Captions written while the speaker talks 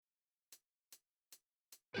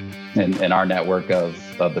in our network of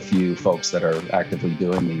the few folks that are actively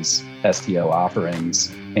doing these STO offerings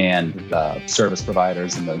and service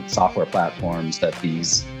providers and the software platforms that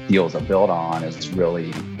these deals are built on has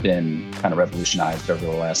really been kind of revolutionized over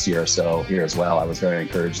the last year or so here as well. I was very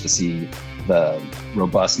encouraged to see the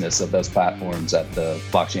robustness of those platforms at the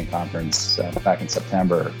blockchain conference back in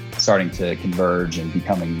September, starting to converge and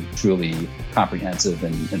becoming truly comprehensive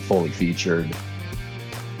and fully featured.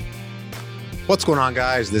 What's going on,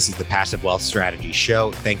 guys? This is the Passive Wealth Strategy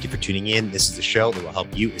Show. Thank you for tuning in. This is the show that will help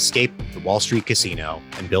you escape the Wall Street casino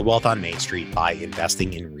and build wealth on Main Street by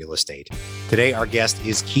investing in real estate. Today, our guest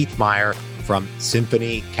is Keith Meyer from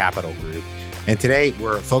Symphony Capital Group. And today,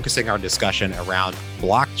 we're focusing our discussion around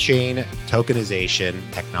blockchain tokenization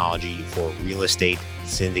technology for real estate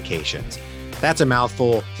syndications. That's a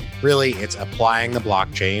mouthful. Really, it's applying the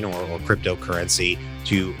blockchain or cryptocurrency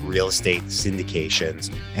to real estate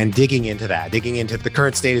syndications and digging into the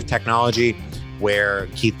current state of technology, where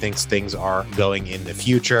Keith thinks things are going in the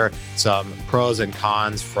future, some pros and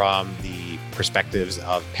cons from the perspectives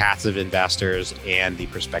of passive investors and the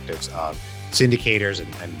perspectives of syndicators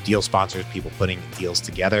and deal sponsors, people putting deals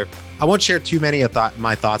together. I won't share too many of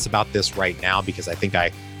my thoughts about this right now, because I think I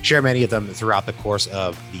share many of them throughout the course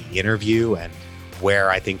of the interview and where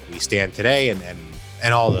I think we stand today and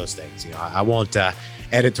all those things. You know, I won't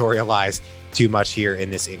editorialize too much here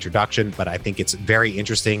in this introduction, but I think it's very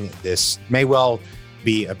interesting. This may well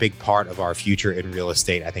be a big part of our future in real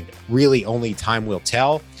estate. I think really only time will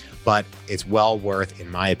tell, but it's well worth,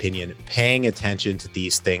 in my opinion, paying attention to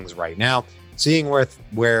these things right now, seeing where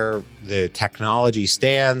the technology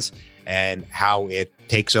stands and how it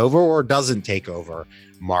takes over or doesn't take over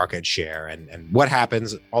market share and what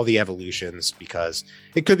happens, all the evolutions, because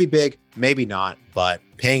it could be big, maybe not, but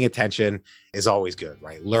paying attention is always good,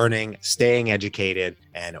 right? Learning, staying educated,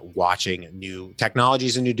 and watching new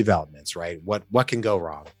technologies and new developments, right? What can go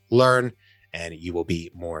wrong? Learn, and you will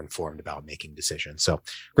be more informed about making decisions. So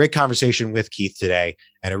great conversation with Keith today,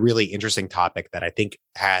 and a really interesting topic that I think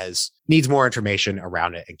needs more information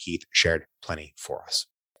around it, and Keith shared plenty for us.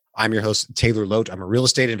 I'm your host, Taylor Loht. I'm a real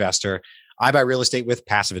estate investor. I buy real estate with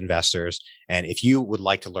passive investors. And if you would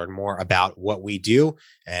like to learn more about what we do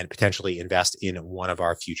and potentially invest in one of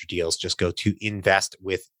our future deals, just go to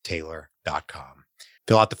investwithtaylor.com.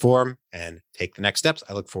 Fill out the form and take the next steps.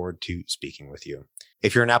 I look forward to speaking with you.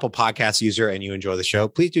 If you're an Apple Podcast user and you enjoy the show,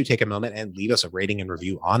 please do take a moment and leave us a rating and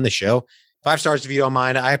review on the show. 5 stars if you don't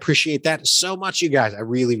mind. I appreciate that so much, you guys. I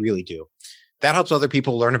really, really do. That helps other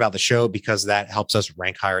people learn about the show, because that helps us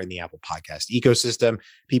rank higher in the Apple Podcast ecosystem.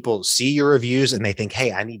 People see your reviews and they think,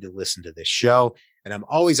 hey, I need to listen to this show. And I'm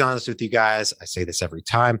always honest with you guys. I say this every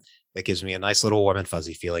time. That gives me a nice little warm and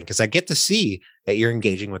fuzzy feeling, because I get to see that you're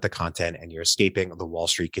engaging with the content and you're escaping the Wall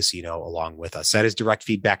Street casino along with us. That is direct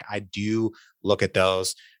feedback. I do look at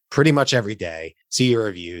those pretty much every day, see your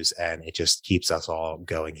reviews, and it just keeps us all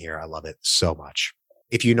going here. I love it so much.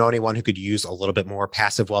 If you know anyone who could use a little bit more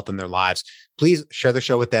passive wealth in their lives, please share the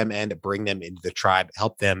show with them and bring them into the tribe.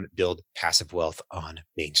 Help them build passive wealth on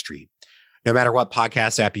Main Street. No matter what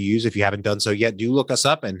podcast app you use, if you haven't done so yet, do look us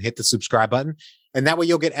up and hit the subscribe button. And that way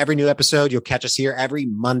you'll get every new episode. You'll catch us here every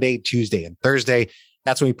Monday, Tuesday, and Thursday.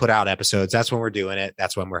 That's when we put out episodes. That's when we're doing it.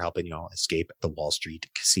 That's when we're helping you all escape the Wall Street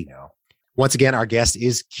casino. Once again, our guest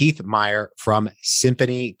is Keith Meyer from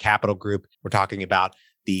Symphony Capital Group. We're talking about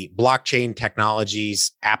the blockchain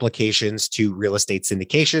technologies, applications to real estate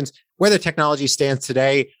syndications, where the technology stands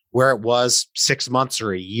today, where it was 6 months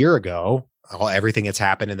or a year ago, everything that's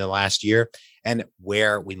happened in the last year, and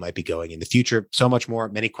where we might be going in the future. So much more,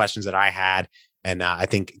 many questions that I had. And I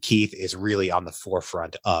think Keith is really on the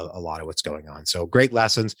forefront of a lot of what's going on. So great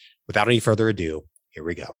lessons. Without any further ado, here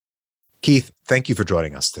we go. Keith, thank you for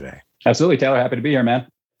joining us today. Absolutely, Taylor. Happy to be here, man.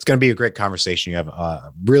 It's going to be a great conversation. You have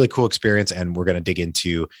a really cool experience, and we're going to dig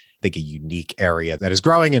into, I think, a unique area that is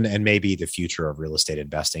growing and maybe the future of real estate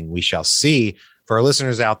investing. We shall see. For our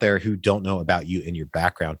listeners out there who don't know about you and your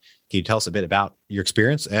background, can you tell us a bit about your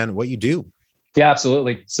experience and what you do? Yeah,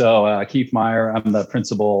 absolutely. So Keith Meyer, I'm the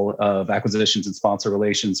principal of acquisitions and sponsor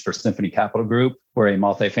relations for Symphony Capital Group. We're a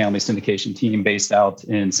multifamily syndication team based out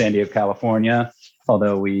in San Diego, California,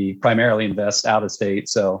 although we primarily invest out of state.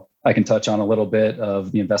 So I can touch on a little bit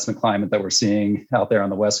of the investment climate that we're seeing out there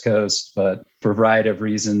on the West Coast, but for a variety of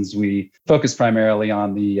reasons, we focus primarily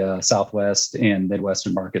on the Southwest and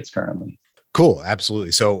Midwestern markets currently. Cool.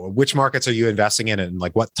 Absolutely. So which markets are you investing in, and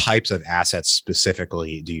like what types of assets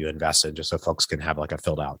specifically do you invest in, just so folks can have like a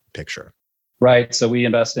filled out picture? Right. So we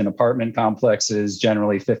invest in apartment complexes,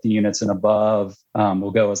 generally 50 units and above.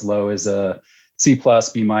 We'll go as low as a C plus,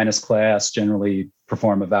 B minus class, generally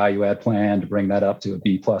perform a value add plan to bring that up to a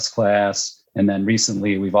B plus class. And then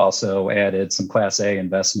recently, we've also added some Class A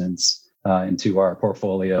investments into our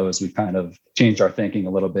portfolio as we've kind of changed our thinking a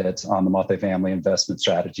little bit on the multifamily investment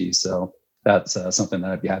strategy. So that's something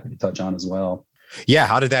that I'd be happy to touch on as well. Yeah.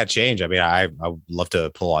 How did that change? I mean, I would love to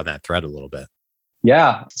pull on that thread a little bit.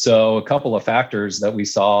 Yeah. So a couple of factors that we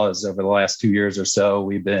saw is over the last 2 years or so,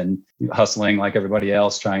 we've been hustling like everybody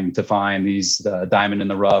else, trying to find these diamond in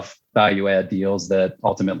the rough value add deals that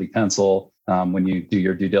ultimately pencil when you do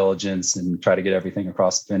your due diligence and try to get everything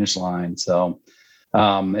across the finish line. So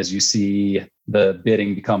as you see the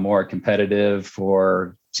bidding become more competitive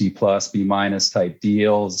for C plus, B minus type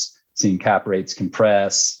deals, seeing cap rates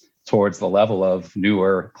compress towards the level of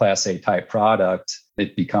newer Class A type product,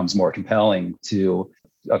 it becomes more compelling to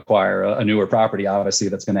acquire a newer property, obviously,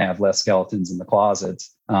 that's going to have less skeletons in the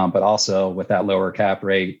closets, but also with that lower cap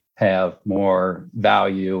rate, have more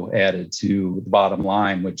value added to the bottom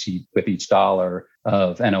line, which with each dollar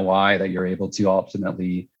of NOI that you're able to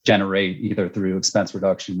ultimately generate either through expense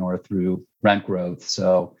reduction or through rent growth.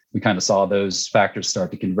 So we kind of saw those factors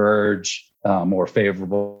start to converge, more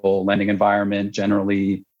favorable lending environment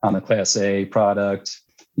generally on the Class A product,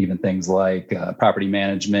 even things like property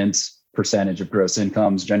management, percentage of gross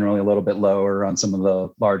incomes generally a little bit lower on some of the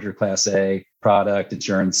larger Class A product,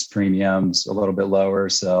 insurance premiums a little bit lower.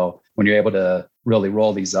 So when you're able to really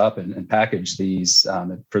roll these up and package these,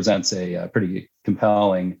 it presents a pretty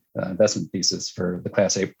compelling investment thesis for the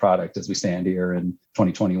Class A product as we stand here in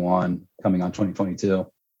 2021, coming on 2022.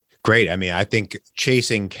 Great. I mean, I think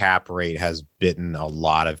chasing cap rate has bitten a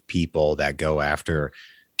lot of people that go after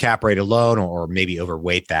cap rate alone, or maybe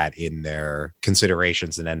overweight that in their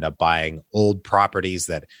considerations and end up buying old properties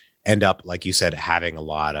that end up, like you said, having a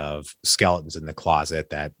lot of skeletons in the closet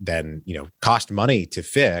that then, cost money to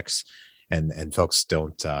fix. And folks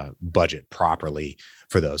don't budget properly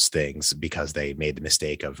for those things because they made the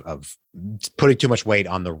mistake of putting too much weight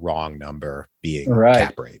on the wrong number being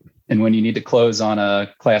cap rate. And when you need to close on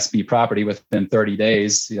a Class B property within 30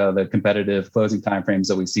 days, the competitive closing timeframes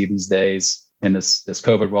that we see these days in this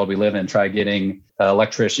COVID world we live in, try getting an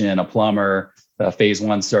electrician, a plumber, a phase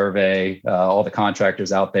one survey, all the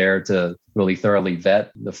contractors out there to really thoroughly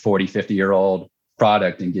vet the 40, 50-year-old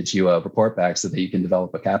product and get you a report back so that you can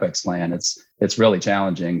develop a CapEx plan. It's really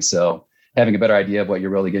challenging. So having a better idea of what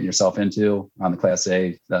you're really getting yourself into on the Class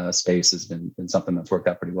A space has been something that's worked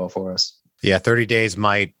out pretty well for us. Yeah, 30 days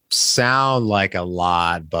might sound like a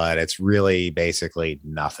lot, but it's really basically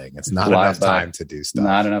nothing. It's not enough time to do stuff.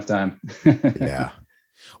 Not enough time. Yeah.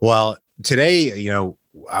 Well, today,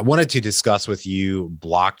 I wanted to discuss with you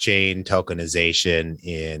blockchain tokenization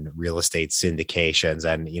in real estate syndications.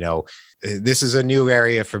 And, this is a new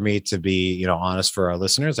area for me, to be, honest, for our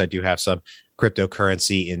listeners. I do have some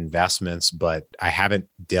cryptocurrency investments, but I haven't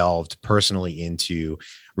delved personally into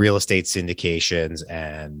real estate syndications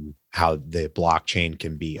and how the blockchain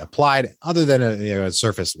can be applied other than a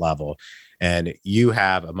surface level. And you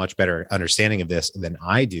have a much better understanding of this than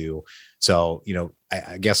I do. So,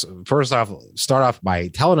 I guess first off, start off by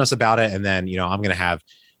telling us about it. And then, I'm going to have,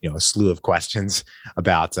 a slew of questions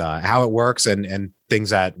about how it works and things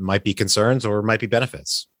that might be concerns or might be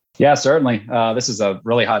benefits. Yeah, certainly. This is a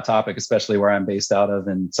really hot topic, especially where I'm based out of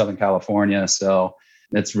in Southern California. So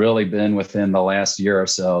it's really been within the last year or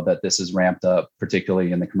so that this has ramped up,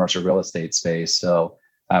 particularly in the commercial real estate space. So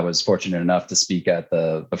I was fortunate enough to speak at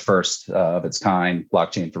the first of its kind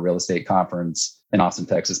blockchain for real estate conference in Austin,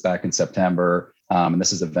 Texas, back in September. And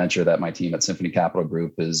this is a venture that my team at Symphony Capital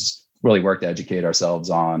Group has really worked to educate ourselves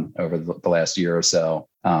on over the last year or so.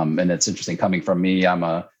 And it's interesting coming from me. I'm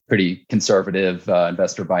a pretty conservative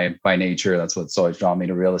investor by nature. That's what's always drawn me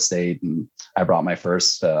to real estate. And I bought my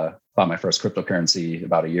first cryptocurrency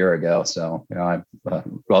about a year ago. So, I'm a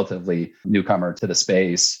relatively newcomer to the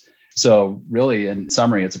space. So really, in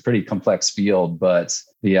summary, it's a pretty complex field, but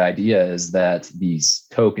the idea is that these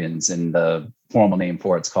tokens, and the formal name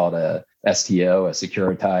for it's called a STO, a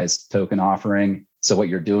securitized token offering. So what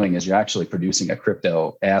you're doing is you're actually producing a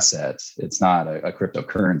crypto asset. It's not a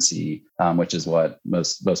cryptocurrency, which is what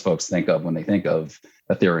most folks think of when they think of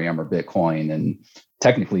Ethereum or Bitcoin. And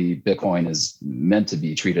technically, Bitcoin is meant to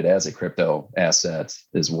be treated as a crypto asset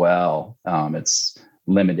as well. It's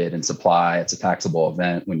limited in supply. It's a taxable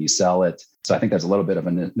event when you sell it. So I think there's a little bit of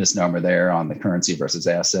a misnomer there on the currency versus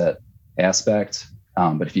asset aspect.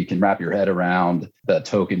 But if you can wrap your head around the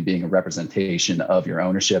token being a representation of your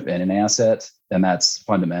ownership in an asset, then that's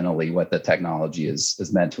fundamentally what the technology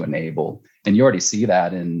is meant to enable. And you already see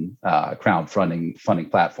that in funding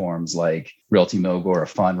platforms like Realty Mogul or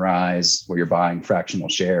Fundrise, where you're buying fractional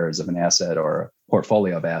shares of an asset or a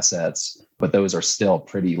portfolio of assets. But those are still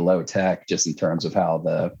pretty low tech, just in terms of how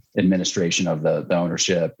the administration of the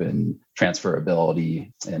ownership and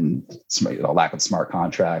transferability and lack of smart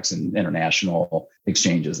contracts and international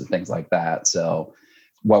exchanges and things like that. So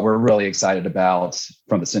what we're really excited about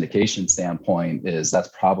from the syndication standpoint is that's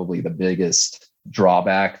probably the biggest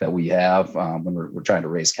drawback that we have when we're trying to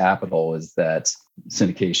raise capital, is that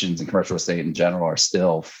syndications and commercial real estate in general are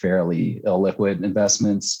still fairly illiquid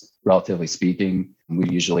investments, relatively speaking. We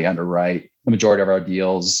usually underwrite the majority of our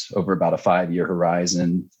deals over about a 5-year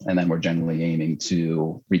horizon, and then we're generally aiming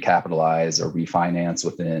to recapitalize or refinance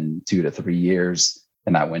within 2 to 3 years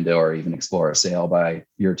in that window, or even explore a sale by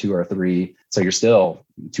year 2 or 3. So you're still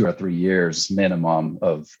 2 or 3 years minimum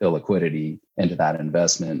of illiquidity into that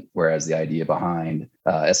investment. Whereas the idea behind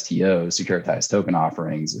STO, securitized token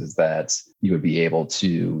offerings, is that you would be able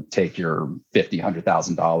to take your $50,000,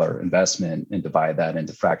 $100,000 investment and divide that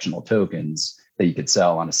into fractional tokens that you could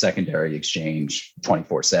sell on a secondary exchange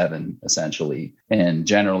 24/7, essentially. And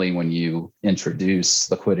generally, when you introduce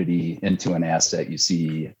liquidity into an asset, you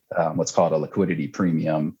see what's called a liquidity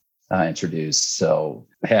premium introduced. So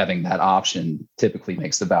having that option typically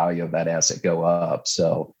makes the value of that asset go up.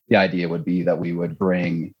 So the idea would be that we would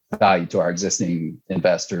bring value to our existing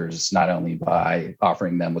investors, not only by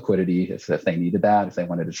offering them liquidity if they needed that, if they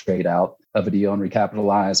wanted to trade out of a deal and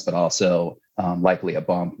recapitalize, but also likely a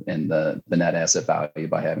bump in the net asset value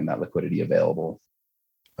by having that liquidity available.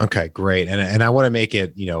 Okay, great. And I want to make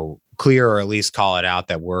it, clear, or at least call it out,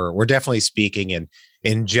 that we're definitely speaking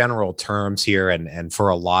in general terms here. And for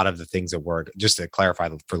a lot of the things that we're, just to clarify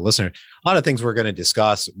for the listener, a lot of things we're going to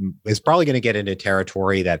discuss is probably going to get into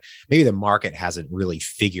territory that maybe the market hasn't really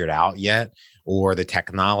figured out yet, or the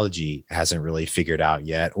technology hasn't really figured out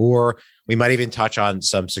yet, or we might even touch on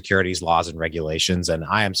some securities laws and regulations. And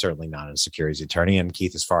I am certainly not a securities attorney. And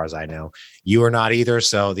Keith, as far as I know, you are not either.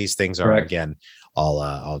 So these things are, correct, again,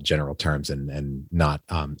 all general terms and not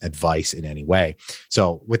advice in any way.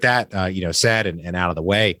 So with that, said and out of the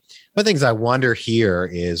way, one of the things I wonder here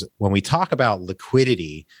is when we talk about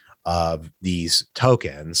liquidity of these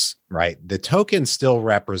tokens, right? The token still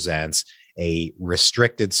represents a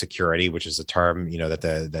restricted security, which is a term, that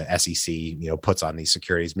the SEC, puts on these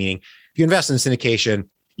securities, meaning if you invest in syndication,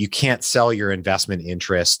 you can't sell your investment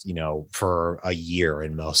interest, for a year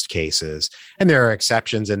in most cases. And there are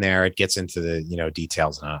exceptions in there. It gets into the,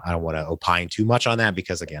 details. And I don't want to opine too much on that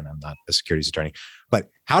because, again, I'm not a securities attorney. But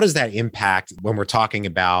how does that impact when we're talking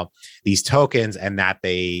about these tokens and that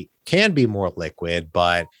they can be more liquid?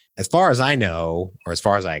 But as far as I know, or as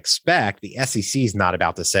far as I expect, the SEC is not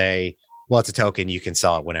about to say, well, it's a token, you can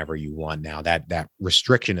sell it whenever you want now. That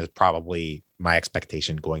restriction is probably, my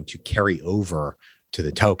expectation, going to carry over to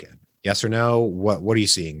the token. Yes or no? What are you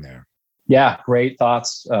seeing there? Yeah, great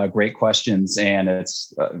thoughts, great questions. And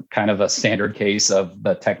it's kind of a standard case of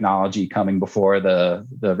the technology coming before the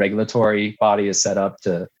regulatory body is set up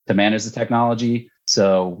to manage the technology.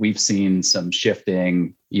 So we've seen some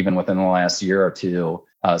shifting even within the last year or two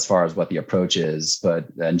as far as what the approach is. But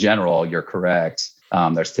in general, you're correct.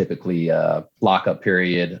 There's typically a lockup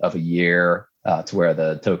period of a year to where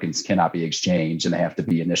the tokens cannot be exchanged, and they have to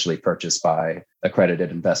be initially purchased by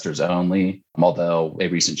accredited investors only. Although a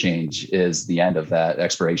recent change is the end of that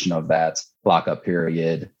expiration of that lockup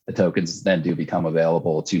period, the tokens then do become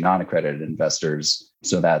available to non-accredited investors.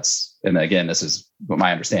 So and again, this is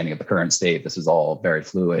my understanding of the current state. This is all very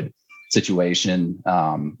fluid situation,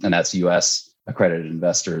 and that's U.S. accredited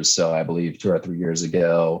investors. So I believe 2 or 3 years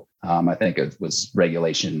ago, I think it was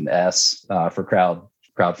Regulation S for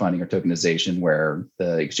crowdfunding or tokenization, where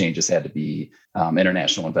the exchanges had to be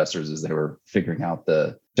international investors as they were figuring out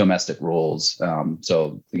the domestic rules.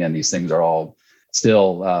 So again, these things are all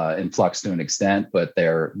still in flux to an extent, but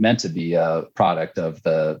they're meant to be a product of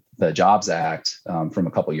the Jobs Act from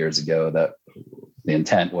a couple of years ago, that the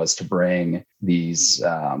intent was to bring these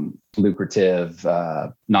lucrative,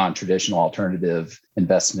 non-traditional alternative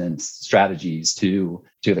investment strategies to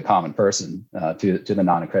the common person, to the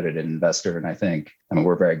non-accredited investor. And I mean,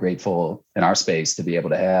 we're very grateful in our space to be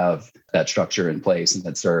able to have that structure in place, and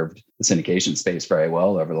that served the syndication space very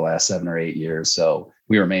well over the last 7 or 8 years. So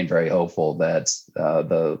we remain very hopeful that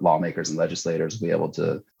the lawmakers and legislators will be able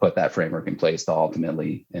to put that framework in place to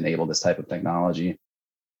ultimately enable this type of technology.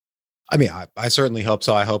 I mean, I certainly hope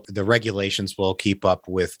so. I hope the regulations will keep up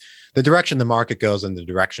with the direction the market goes and the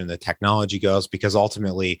direction the technology goes, because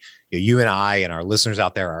ultimately, you and I and our listeners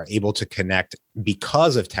out there are able to connect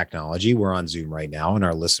because of technology. We're on Zoom right now, and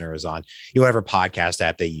our listener is on whatever podcast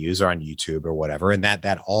app they use or on YouTube or whatever. And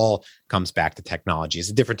that all comes back to technology. It's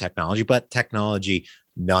a different technology, but technology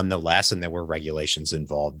nonetheless, and there were regulations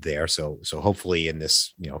involved there. So hopefully in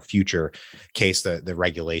this future case, the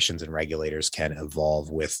regulations and regulators can evolve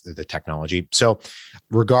with the technology. So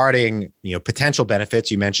regarding potential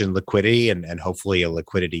benefits, you mentioned liquidity and hopefully a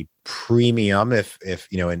liquidity premium if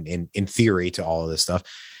in theory to all of this stuff.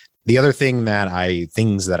 The other things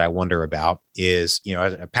that I wonder about is,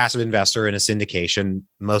 as a passive investor in a syndication,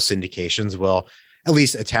 most syndications will at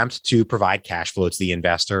least attempt to provide cash flow to the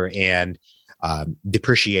investor and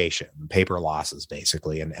depreciation, paper losses,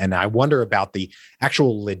 basically. And I wonder about the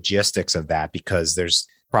actual logistics of that, because there's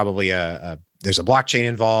probably there's a blockchain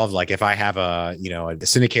involved. Like if I have the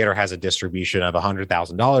syndicator has a distribution of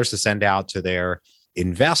 $100,000 to send out to their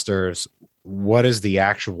investors, what is the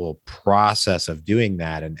actual process of doing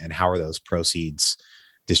that, and how are those proceeds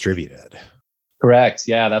distributed? Correct.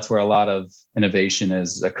 Yeah, that's where a lot of innovation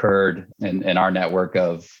has occurred in our network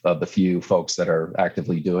of the few folks that are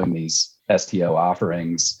actively doing these STO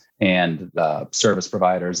offerings, and service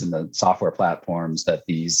providers and the software platforms that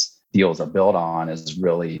these deals are built on has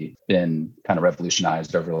really been kind of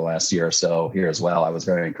revolutionized over the last year or so here as well. I was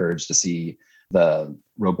very encouraged to see the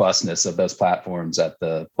robustness of those platforms at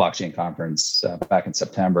the blockchain conference back in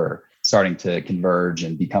September, starting to converge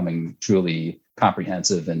and becoming truly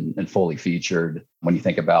comprehensive and fully featured. When you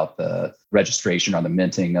think about the registration or the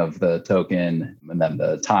minting of the token, and then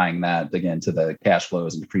the tying that again to the cash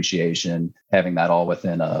flows and depreciation, having that all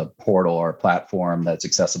within a portal or platform that's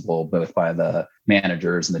accessible both by the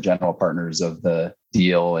managers and the general partners of the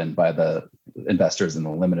deal and by the investors and the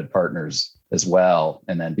limited partners as well,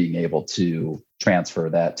 and then being able to transfer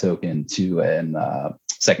that token to a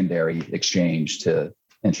secondary exchange to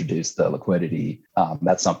introduce the liquidity.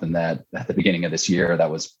 That's something that at the beginning of this year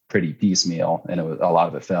that was pretty piecemeal, and a lot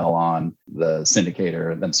of it fell on the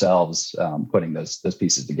syndicator themselves putting those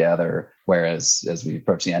pieces together. Whereas as we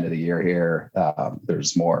approach the end of the year here,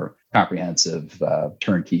 there's more comprehensive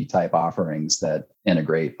turnkey type offerings that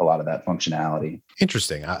integrate a lot of that functionality.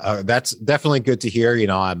 Interesting. That's definitely good to hear.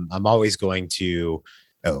 I'm always going to,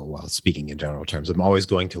 speaking in general terms, I'm always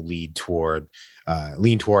going to lean toward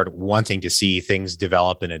wanting to see things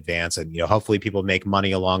develop and advance, and hopefully people make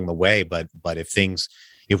money along the way. But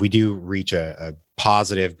if we do reach a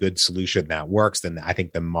positive, good solution that works, then I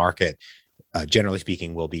think the market, generally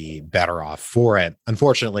speaking, will be better off for it.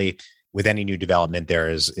 Unfortunately, with any new development, there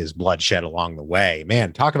is bloodshed along the way.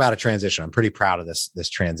 Man, talk about a transition. I'm pretty proud of this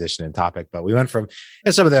transition in topic, but we went from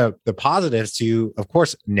some of the positives to, of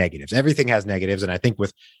course, negatives. Everything has negatives. And I think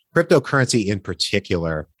with cryptocurrency in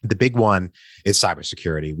particular, the big one is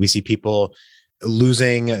cybersecurity. We see people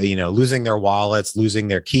losing their wallets, losing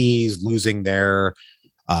their keys, losing their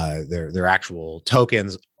actual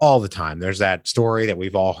tokens all the time. There's that story that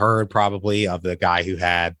we've all heard probably of the guy who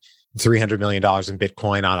had $300 million in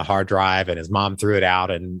Bitcoin on a hard drive, and his mom threw it out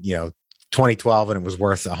in 2012, and it was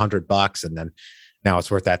worth $100, and then now it's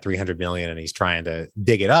worth that 300 million, and he's trying to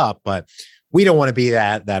dig it up. But we don't want to be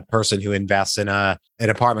that person who invests in an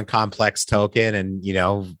apartment complex token, and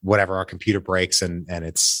whatever, our computer breaks and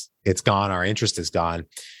it's gone, our interest is gone.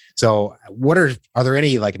 So are there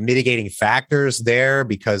any like mitigating factors there?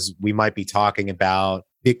 Because we might be talking about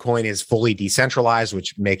Bitcoin is fully decentralized,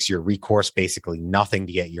 which makes your recourse basically nothing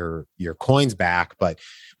to get your coins back. But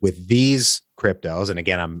with these cryptos, and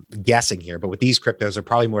again, I'm guessing here, but with these cryptos are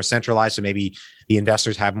probably more centralized. So maybe the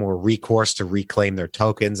investors have more recourse to reclaim their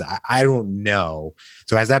tokens. I don't know.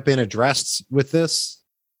 So has that been addressed with this?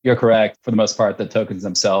 You're correct. For the most part, the tokens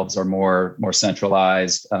themselves are more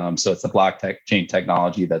centralized. So it's the blockchain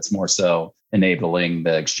technology that's more so enabling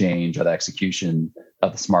the exchange or the execution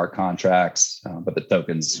of the smart contracts. But the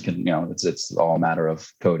tokens can, it's all a matter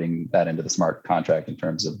of coding that into the smart contract in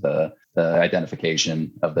terms of the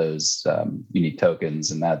identification of those unique tokens.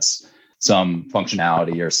 And that's some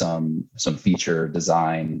functionality or some feature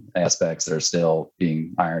design aspects that are still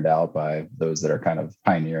being ironed out by those that are kind of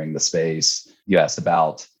pioneering the space. You asked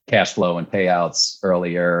about cash flow and payouts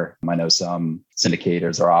earlier. I know some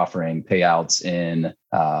syndicators are offering payouts in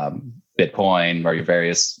Bitcoin or your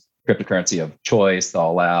various cryptocurrency of choice.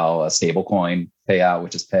 They'll allow a stablecoin payout,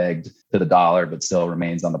 which is pegged to the dollar, but still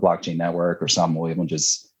remains on the blockchain network, or some will even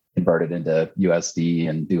just convert it into USD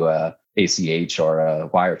and do a ACH or a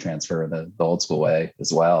wire transfer the old school way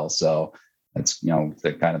as well. So it's,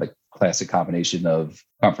 the kind of the classic combination of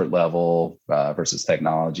comfort level versus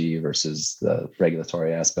technology versus the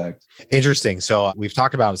regulatory aspect. Interesting. So we've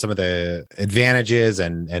talked about some of the advantages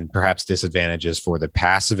and perhaps disadvantages for the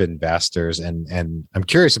passive investors. And I'm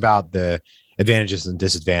curious about the advantages and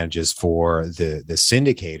disadvantages for the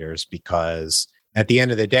syndicators, because at the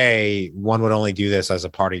end of the day, one would only do this as a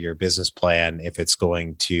part of your business plan if it's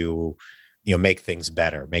going to, make things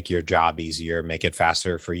better, make your job easier, make it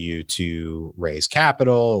faster for you to raise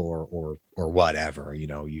capital or whatever.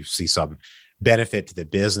 You see some benefit to the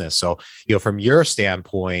business. So, from your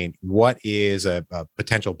standpoint, what is a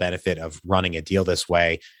potential benefit of running a deal this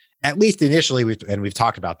way? At least initially, we've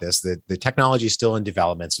talked about this, that the technology is still in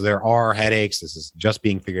development. So there are headaches. This is just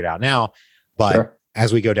being figured out now. But sure,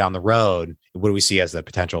 as we go down the road, what do we see as the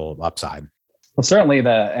potential upside? Well, certainly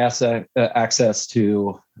the access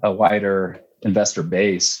to a wider investor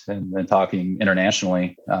base and talking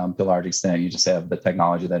internationally to a large extent, you just have the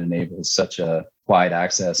technology that enables such a wide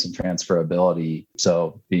access and transferability.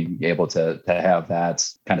 So being able to have that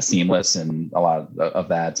kind of seamless and a lot of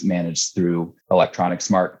that managed through electronic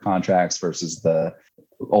smart contracts versus the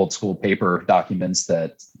old school paper documents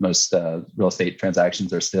that most real estate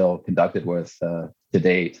transactions are still conducted with to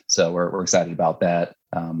date. So we're excited about that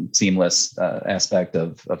seamless aspect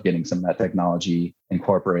of getting some of that technology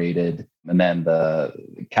incorporated. And then the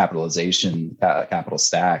capitalization, capital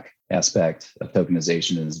stack aspect of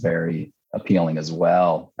tokenization is very appealing as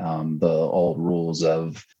well. The old rules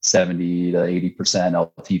of 70 to 80%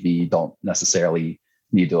 LTV don't necessarily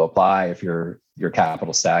need to apply if your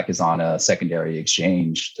capital stack is on a secondary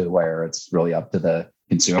exchange, to where it's really up to the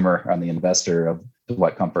consumer and the investor of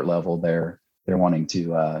what comfort level they're wanting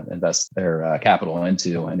to invest their capital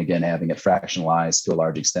into. And again, having it fractionalized to a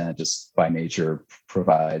large extent just by nature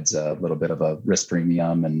provides a little bit of a risk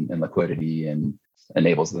premium and liquidity, and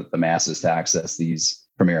enables the masses to access these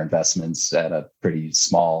premier investments at a pretty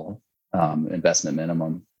small investment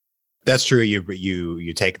minimum. That's true.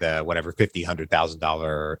 You take the whatever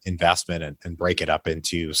 $50,000-$100,000 investment and break it up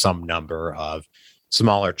into some number of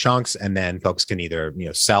smaller chunks, and then folks can either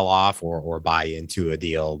sell off or buy into a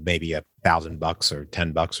deal, maybe $1,000 or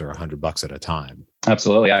 $10 or $100 at a time.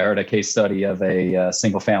 Absolutely. I heard a case study of a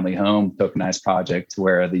single family home tokenized project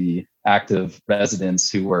where the active residents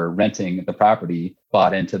who were renting the property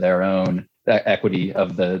bought into their own equity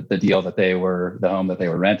of the deal that the home that they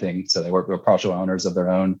were renting. So they were partial owners of their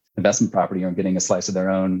own investment property and getting a slice of their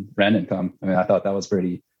own rent income. I mean, I thought that was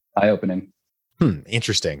pretty eye-opening.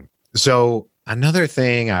 Interesting. So another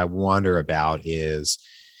thing I wonder about is,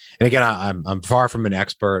 and again, I'm far from an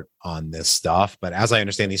expert on this stuff, but as I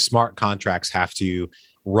understand, these smart contracts have to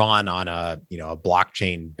run on a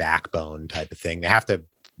blockchain backbone type of thing. They have to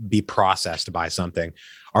be processed by something.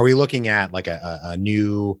 Are we looking at like a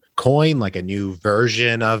new coin, like a new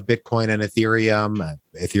version of Bitcoin and Ethereum,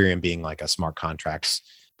 Ethereum being like a smart contracts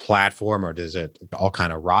platform, or does it all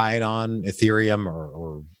kind of ride on Ethereum,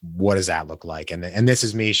 or what does that look like? And this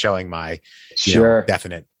is me showing my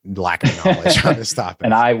definite lack of knowledge on this topic.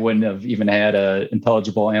 And I wouldn't have even had an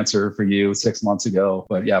intelligible answer for you 6 months ago,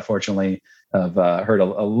 but yeah, fortunately I've heard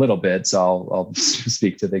a little bit. So I'll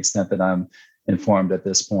speak to the extent that I'm informed at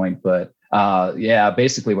this point. But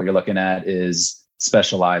basically what you're looking at is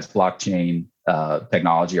specialized blockchain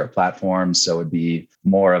technology or platforms. So it would be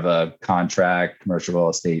more of a contract, commercial real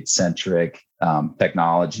estate centric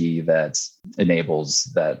technology that enables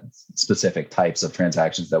that specific types of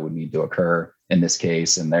transactions that would need to occur in this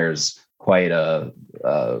case. And there's quite a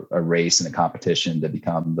race and a competition to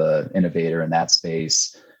become the innovator in that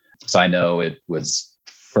space. So I know it was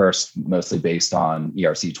first mostly based on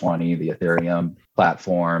ERC20, the Ethereum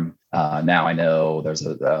platform. Now I know there's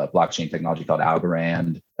a blockchain technology called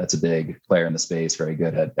Algorand. That's a big player in the space, very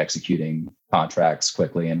good at executing contracts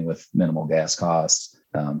quickly and with minimal gas costs,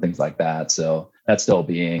 things like that. So that's still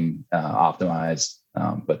being optimized,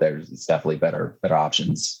 but it's definitely better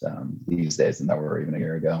options these days than there were even a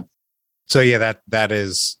year ago. So yeah, that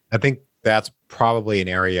is, I think that's probably an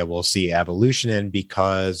area we'll see evolution in,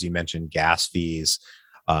 because you mentioned gas fees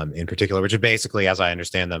in particular, which are basically, as I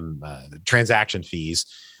understand them, transaction fees,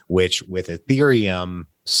 which with Ethereum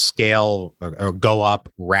scale or go up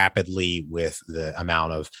rapidly with the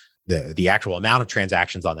amount of the actual amount of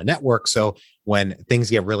transactions on the network. So when things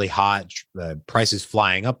get really hot, the prices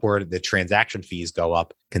flying upward, the transaction fees go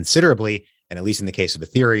up considerably. And at least in the case of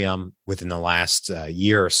Ethereum, within the last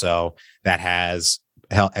year or so, that has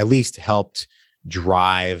at least helped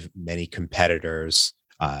drive many competitors'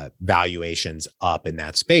 valuations up in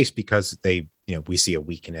that space, because we see a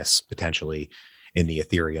weakness potentially in the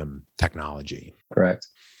Ethereum technology. Correct.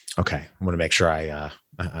 Okay, I want to make sure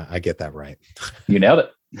I get that right. You nailed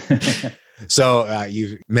it. So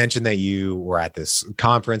you mentioned that you were at this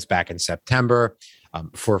conference back in September.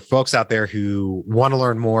 For folks out there who want to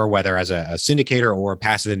learn more, whether as a syndicator or a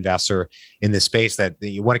passive investor in this space, that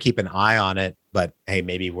you want to keep an eye on it, but hey,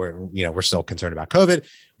 maybe we're still concerned about COVID.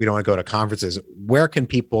 We don't want to go to conferences. Where can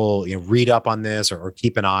people read up on this or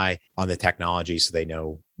keep an eye on the technology so they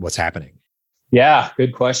know what's happening? Yeah,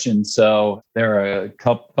 good question. So there are a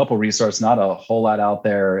couple resources, not a whole lot out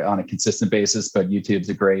there on a consistent basis, but YouTube's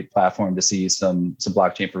a great platform to see some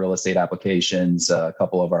blockchain for real estate applications. A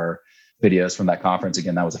couple of our videos from that conference.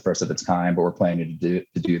 Again, that was the first of its kind, but we're planning to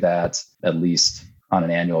do that at least on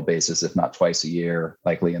an annual basis, if not twice a year,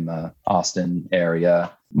 likely in the Austin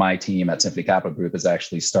area. My team at Symphony Capital Group is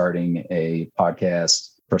actually starting a podcast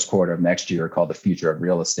first quarter of next year called The Future of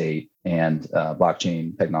Real Estate, and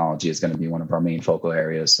blockchain technology is going to be one of our main focal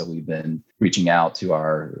areas. So we've been reaching out to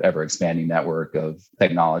our ever expanding network of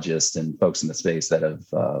technologists and folks in the space that have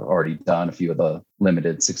already done a few of the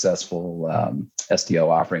limited successful STO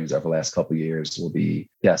offerings over the last couple of years. Will be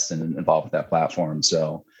guests and involved with that platform.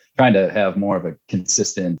 So trying to have more of a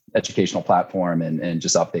consistent educational platform and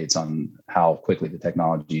just updates on how quickly the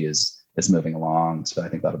technology is moving along. So I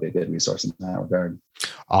think that'll be a good resource in that regard.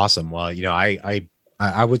 Awesome. Well,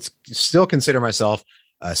 I would still consider myself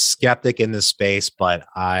a skeptic in this space, but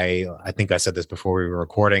I think I said this before we were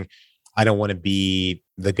recording. I don't want to be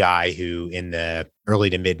the guy who in the early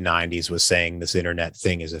to mid 90s was saying this internet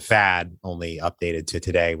thing is a fad, only updated to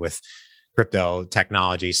today with crypto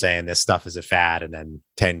technology saying this stuff is a fad. And then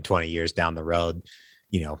 10, 20 years down the road,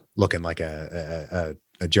 looking like a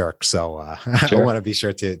jerk. So sure. I want to be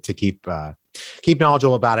sure to keep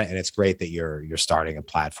knowledgeable about it. And it's great that you're starting a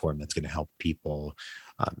platform that's going to help people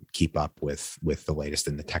keep up with the latest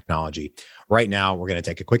in the technology. Right now, we're going to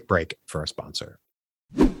take a quick break for a sponsor.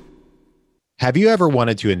 Have you ever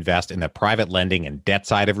wanted to invest in the private lending and debt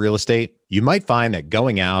side of real estate? You might find that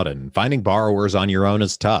going out and finding borrowers on your own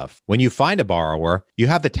is tough. When you find a borrower, you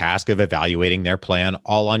have the task of evaluating their plan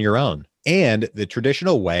all on your own. And the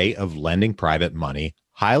traditional way of lending private money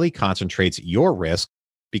highly concentrates your risk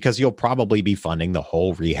because you'll probably be funding the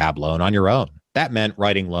whole rehab loan on your own. That meant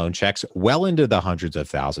writing loan checks well into the hundreds of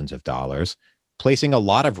thousands of dollars, placing a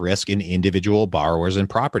lot of risk in individual borrowers and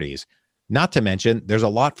properties. Not to mention, there's a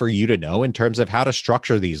lot for you to know in terms of how to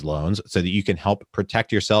structure these loans so that you can help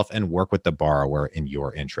protect yourself and work with the borrower in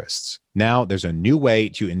your interests. Now, there's a new way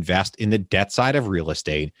to invest in the debt side of real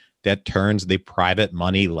estate that turns the private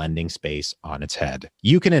money lending space on its head.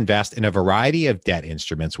 You can invest in a variety of debt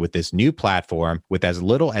instruments with this new platform with as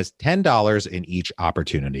little as $10 in each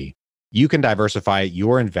opportunity. You can diversify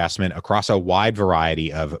your investment across a wide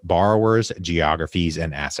variety of borrowers, geographies,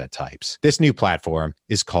 and asset types. This new platform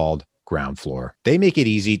is called Ground Floor. They make it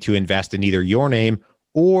easy to invest in either your name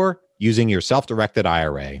or using your self-directed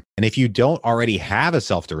IRA. And if you don't already have a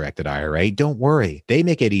self-directed IRA, don't worry. They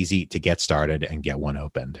make it easy to get started and get one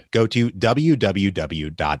opened. Go to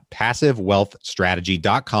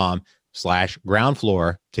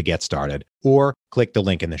www.passivewealthstrategy.com/groundfloor to get started, or click the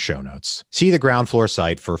link in the show notes. See the Ground Floor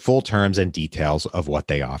site for full terms and details of what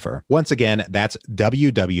they offer. Once again, that's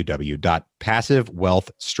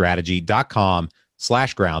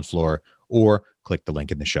www.passivewealthstrategy.com/groundfloor, or click the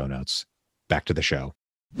link in the show notes. Back to the show.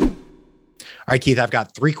 All right, Keith, I've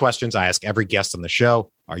got 3 questions I ask every guest on the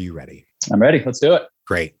show. Are you ready? I'm ready. Let's do it.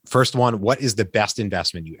 Great. First one, what is the best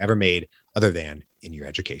investment you ever made other than in your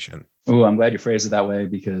education? Oh, I'm glad you phrased it that way,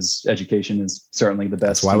 because education is certainly the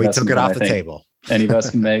best. That's why we took it off the table. Any of us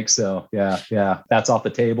can make. So yeah, that's off the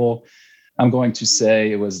table. I'm going to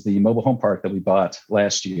say it was the mobile home park that we bought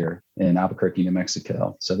last year in Albuquerque, New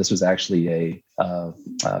Mexico. So this was actually a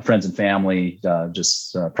friends and family,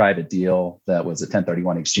 just a private deal that was a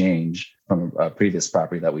 1031 exchange from a previous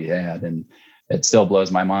property that we had. And it still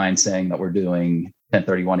blows my mind saying that we're doing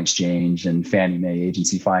 1031 exchange and Fannie Mae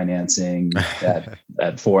agency financing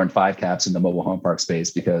at 4 and 5 caps in the mobile home park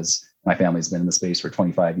space, because my family's been in the space for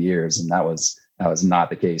 25 years. And that was not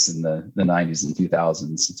the case in the 90s and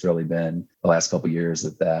 2000s. It's really been the last couple of years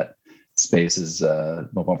that space is,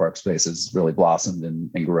 mobile home park space has really blossomed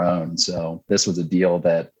and grown. So this was a deal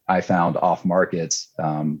that I found off market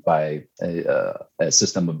by a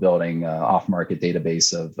system of building an off market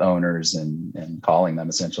database of owners and calling them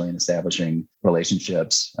essentially and establishing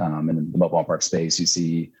relationships. And in the mobile home park space, you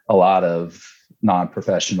see a lot of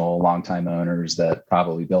non-professional, longtime owners that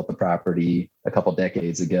probably built the property a couple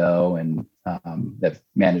decades ago and have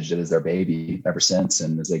managed it as their baby ever since.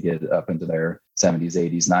 And as they get up into their 70s,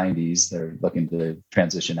 80s, 90s, they're looking to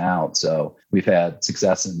transition out. So we've had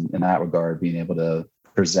success in that regard, being able to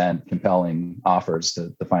present compelling offers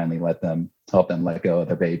to finally help them let go of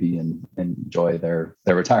their baby and enjoy their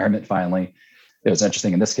retirement finally. It was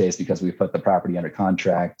interesting in this case because we put the property under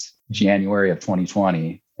contract January of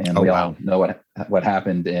 2020, and all know what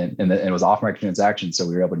happened. And it was off-market transaction, so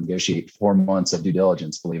we were able to negotiate 4 months of due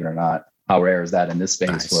diligence. Believe it or not, how rare is that in this space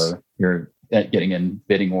Nice. where you're getting in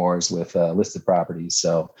bidding wars with listed properties?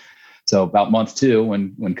 So about month 2,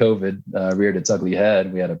 when COVID reared its ugly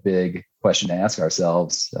head, we had a big question to ask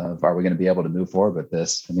ourselves: are we going to be able to move forward with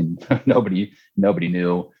this? I mean, nobody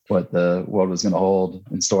knew what the world was going to hold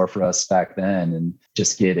in store for us back then, and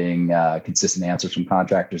just getting consistent answers from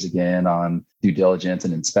contractors again on due diligence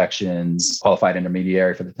and inspections, qualified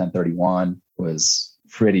intermediary for the 1031 was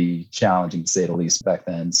pretty challenging to say the least back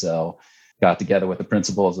then. So got together with the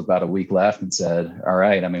principals about a week left and said, all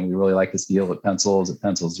right, I mean, we really like this deal. It pencils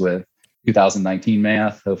with 2019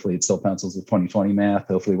 math. Hopefully it still pencils with 2020 math.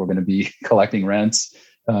 Hopefully we're going to be collecting rents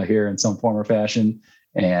here in some form or fashion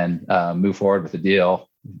and move forward with the deal,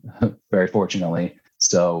 very fortunately.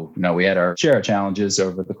 So, we had our share of challenges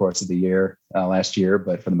over the course of the year last year,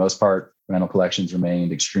 but for the most part, rental collections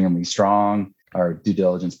remained extremely strong. Our due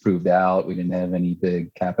diligence proved out. We didn't have any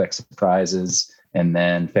big CapEx surprises. And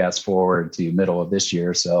then fast forward to middle of this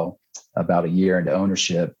year, so about a year into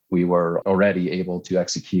ownership, we were already able to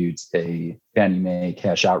execute a Fannie Mae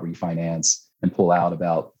cash out refinance and pull out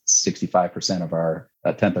about 65% of our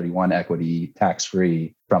 1031 equity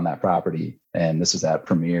tax-free from that property. And this was at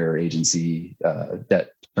premier agency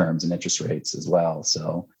debt terms and interest rates as well.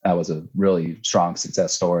 So that was a really strong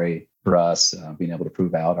success story for us, being able to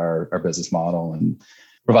prove out our business model and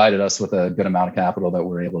provided us with a good amount of capital that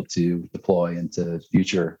we're able to deploy into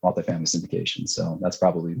future multifamily syndication. So that's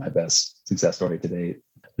probably my best success story to date.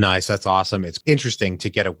 Nice. That's awesome. It's interesting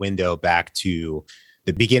to get a window back to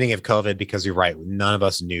the beginning of COVID, because you're right. None of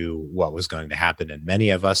us knew what was going to happen. And many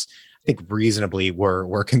of us, I think, reasonably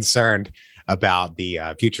were concerned about the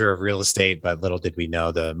future of real estate, but little did we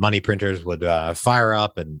know the money printers would fire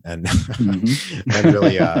up and Mm-hmm. and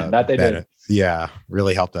really that they did. Yeah,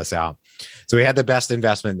 really helped us out. So we had the best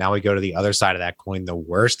investment. Now we go to the other side of that coin, the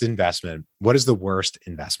worst investment. What is the worst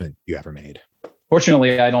investment you ever made?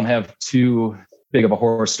 Fortunately, I don't have too big of a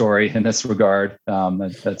horror story in this regard.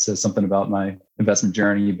 That says something about my investment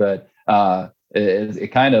journey, but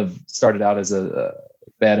it kind of started out as a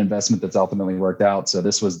bad investment that's ultimately worked out. So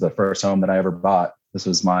this was the first home that I ever bought. This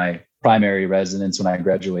was my primary residence when I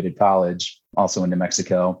graduated college, also in New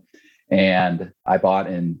Mexico. And I bought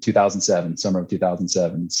in 2007, summer of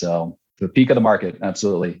 2007. So the peak of the market,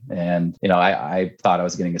 absolutely. And, I thought I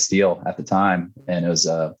was getting a steal at the time. And it was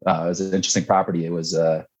an interesting property. It was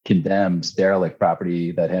a condemned derelict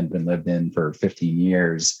property that hadn't been lived in for 15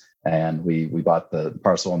 years. And we bought the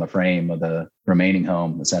parcel and the frame of the remaining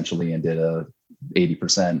home essentially and did a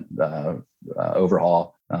 80%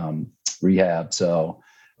 overhaul rehab. So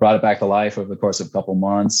brought it back to life over the course of a couple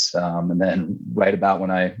months. And then right about when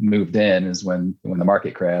I moved in is when the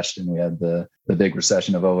market crashed and we had the big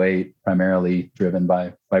recession of 2008, primarily driven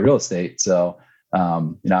by real estate. So,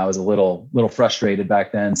 I was a little frustrated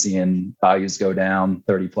back then seeing values go down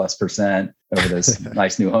 30+% over this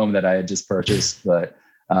nice new home that I had just purchased. But,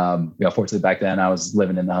 fortunately back then I was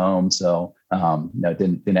living in the home. So,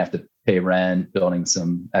 didn't have to pay rent, building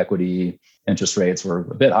some equity. Interest rates were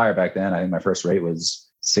a bit higher back then. I think my first rate was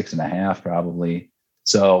 6.5 probably.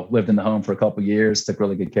 So lived in the home for a couple of years, took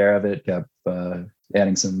really good care of it, kept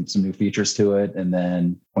adding some new features to it. And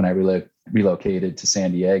then when I relocated to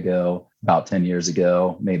San Diego about 10 years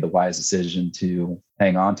ago, made the wise decision to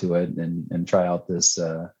hang on to it and try out this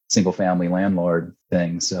single family landlord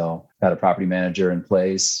thing. So had a property manager in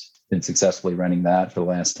place, been successfully running that for the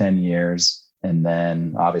last 10 years. And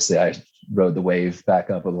then obviously I rode the wave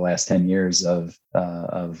back up over the last 10 years of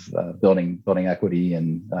building equity.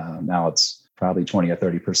 And now it's probably 20 or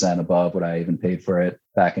 30% above what I even paid for it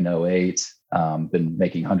back in 2008. Been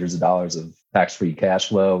making hundreds of dollars of tax-free cash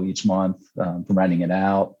flow each month from renting it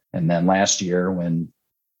out. And then last year when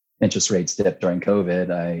interest rates dipped during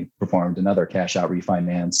COVID, I performed another cash out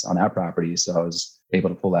refinance on that property. So I was able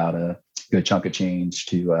to pull out a good chunk of change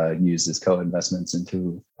to use as co-investments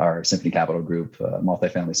into our Symphony Capital Group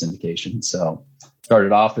multifamily syndication. So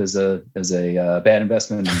started off as a bad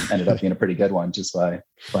investment and ended up being a pretty good one just by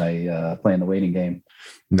playing the waiting game.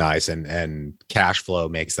 Nice. And cash flow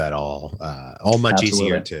makes that all much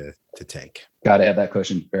easier to take. Got to have that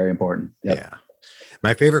cushion. Very important. Yep. Yeah.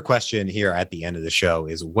 My favorite question here at the end of the show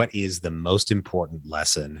is, what is the most important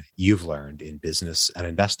lesson you've learned in business and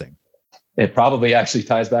investing? It probably actually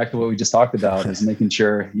ties back to what we just talked about, is making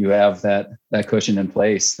sure you have that cushion in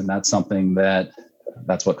place. And that's something that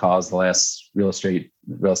That's what caused the last real estate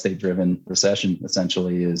driven recession.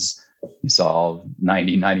 Essentially, is you saw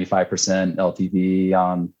 95% LTV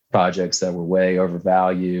on projects that were way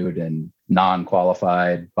overvalued and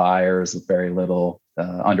non-qualified buyers with very little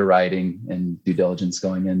underwriting and due diligence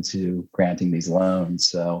going into granting these loans.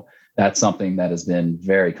 So that's something that has been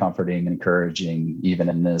very comforting and encouraging, even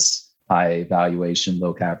in this high valuation,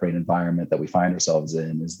 low cap rate environment that we find ourselves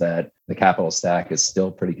in, is that the capital stack is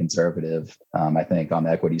still pretty conservative. I think on the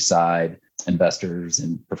equity side, investors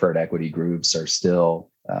and preferred equity groups are still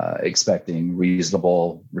expecting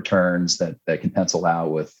reasonable returns that can pencil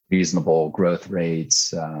out with reasonable growth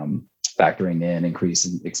rates, factoring in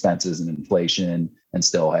increasing expenses and inflation, and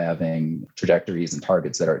still having trajectories and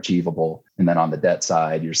targets that are achievable. And then on the debt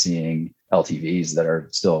side, you're seeing LTVs that are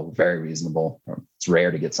still very reasonable. It's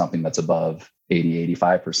rare to get something that's above 80,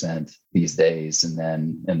 85% these days. And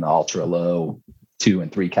then in the ultra low 2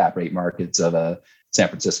 and 3 cap rate markets of San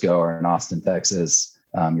Francisco or in Austin, Texas,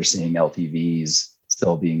 you're seeing LTVs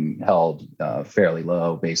still being held fairly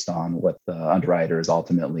low based on what the underwriter is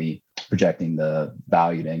ultimately projecting the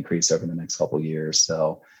value to increase over the next couple of years.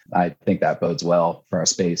 So I think that bodes well for our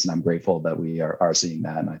space, and I'm grateful that we are seeing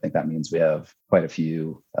that. And I think that means we have quite a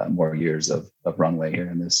few more years of runway here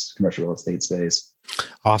in this commercial real estate space.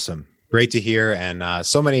 Awesome. Great to hear. And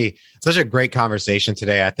such a great conversation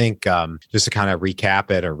today. I think just to kind of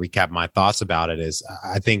recap my thoughts about it is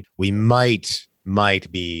I think we might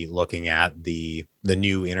be looking at the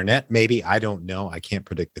new internet. Maybe, I don't know. I can't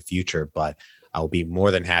predict the future, but I'll be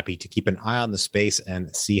more than happy to keep an eye on the space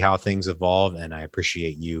and see how things evolve. And I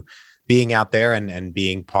appreciate you being out there and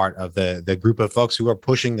being part of the group of folks who are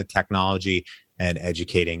pushing the technology and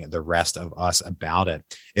educating the rest of us about it.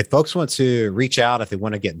 If folks want to reach out, if they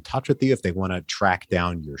want to get in touch with you, if they want to track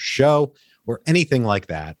down your show or anything like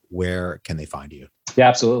that, where can they find you? Yeah,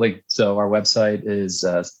 absolutely. So our website is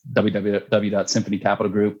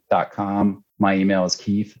www.symphonycapitalgroup.com. My email is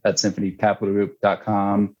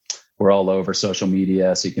keith@symphonycapitalgroup.com. We're all over social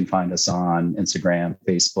media, so you can find us on Instagram,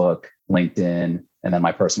 Facebook, LinkedIn. And then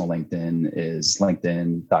my personal LinkedIn is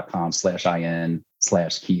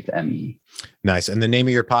linkedin.com/IN/KeithME. Nice. And the name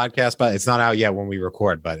of your podcast, but it's not out yet when we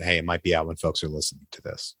record, but hey, it might be out when folks are listening to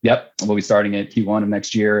this. Yep. We'll be starting at Q1 of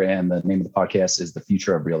next year. And the name of the podcast is The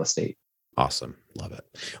Future of Real Estate. Awesome. Love it.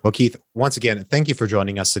 Well, Keith, once again, thank you for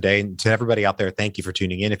joining us today. And to everybody out there, thank you for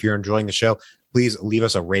tuning in. If you're enjoying the show, please leave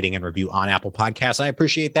us a rating and review on Apple Podcasts. I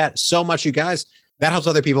appreciate that so much, you guys. That helps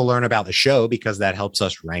other people learn about the show because that helps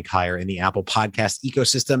us rank higher in the Apple Podcast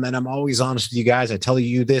ecosystem. And I'm always honest with you guys. I tell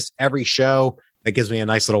you this every show. That gives me a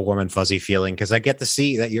nice little warm and fuzzy feeling because I get to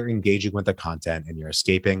see that you're engaging with the content and you're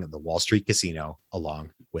escaping the Wall Street casino along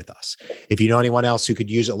with us. If you know anyone else who could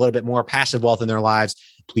use a little bit more passive wealth in their lives,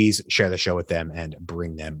 please share the show with them and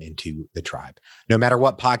bring them into the tribe. No matter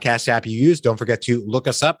what podcast app you use, don't forget to look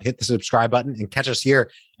us up, hit the subscribe button, and catch us here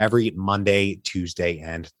every Monday, Tuesday,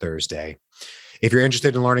 and Thursday. If you're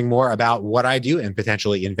interested in learning more about what I do and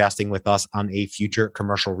potentially investing with us on a future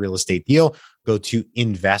commercial real estate deal, go to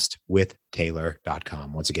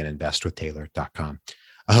investwithtaylor.com. Once again, investwithtaylor.com.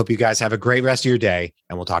 I hope you guys have a great rest of your day,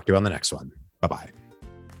 and we'll talk to you on the next one. Bye-bye.